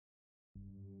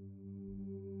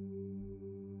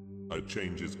A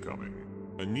change is coming.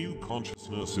 A new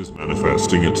consciousness is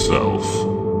manifesting itself.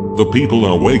 The people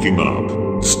are waking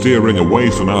up, steering away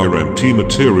from our empty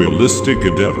materialistic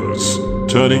endeavors,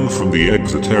 turning from the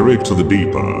exoteric to the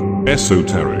deeper,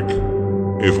 esoteric.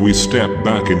 If we step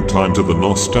back in time to the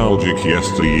nostalgic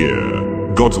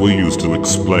yesteryear, gods were used to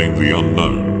explain the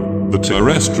unknown, the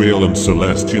terrestrial and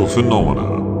celestial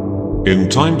phenomena. In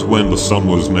times when the sun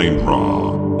was named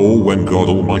Ra, or when God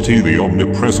Almighty the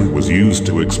Omnipresent was used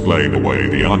to explain away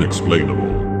the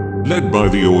unexplainable. Led by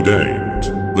the ordained,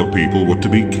 the people were to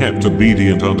be kept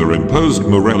obedient under imposed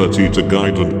morality to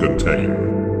guide and contain.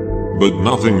 But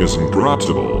nothing is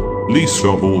incorruptible, least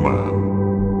of all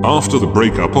man. After the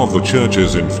breakup of the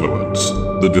church's influence,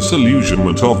 the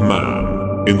disillusionment of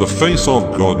man, in the face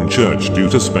of God and church due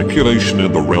to speculation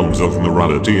in the realms of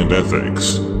morality and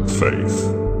ethics,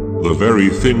 faith, the very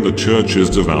thing the church is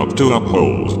devout to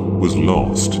uphold, was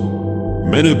lost.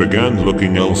 Many began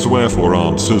looking elsewhere for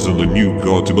answers and a new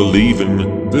God to believe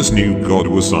in. This new God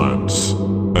was science.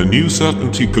 A new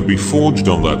certainty could be forged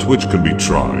on that which can be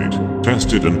tried,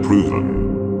 tested and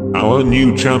proven. Our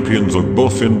new champions of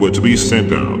Buffin were to be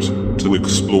sent out, to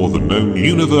explore the known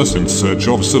universe in search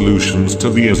of solutions to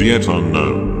the as yet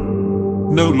unknown.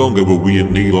 No longer were we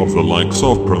in need of the likes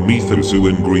of Prometheus, who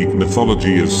in Greek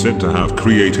mythology is said to have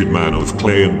created man of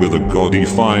clay and with a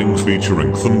god-defying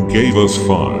featuring and gave us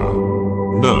fire.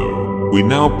 No, we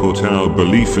now put our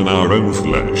belief in our own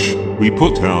flesh, we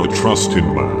put our trust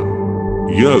in man.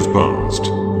 Years passed,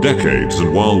 decades,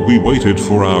 and while we waited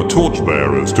for our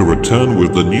torchbearers to return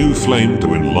with the new flame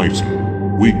to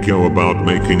enlighten, we go about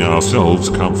making ourselves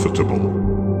comfortable.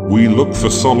 We look for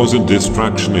solace and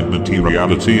distraction in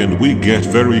materiality, and we get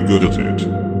very good at it.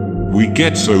 We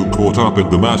get so caught up in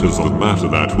the matters that matter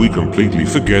that we completely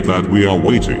forget that we are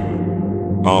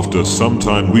waiting. After some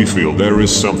time we feel there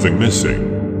is something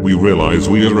missing. We realize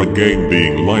we are again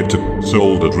being lied to,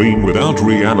 sold a dream without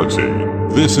reality.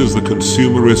 This is the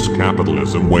consumerist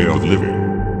capitalism way of living,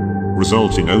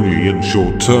 resulting only in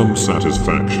short-term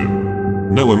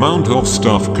satisfaction. No amount of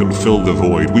stuff can fill the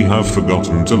void we have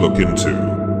forgotten to look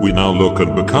into. We now look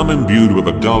and become imbued with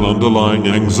a dull underlying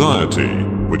anxiety,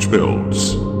 which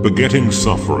builds, begetting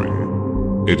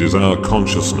suffering. It is our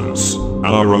consciousness,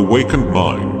 our awakened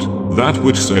mind, that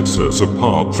which sets us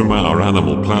apart from our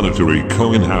animal planetary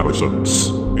co-inhabitants.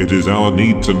 It is our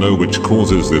need to know which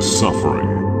causes this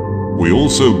suffering. We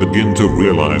also begin to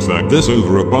realize that this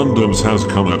overabundance has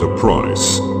come at a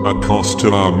price, a cost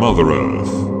to our Mother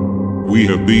Earth. We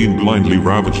have been blindly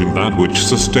ravaging that which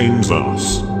sustains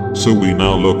us. So we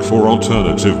now look for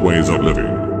alternative ways of living,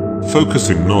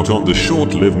 focusing not on the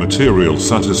short-lived material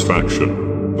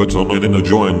satisfaction, but on an inner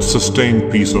joy and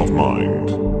sustained peace of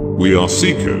mind. We are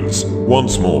seekers,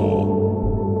 once more.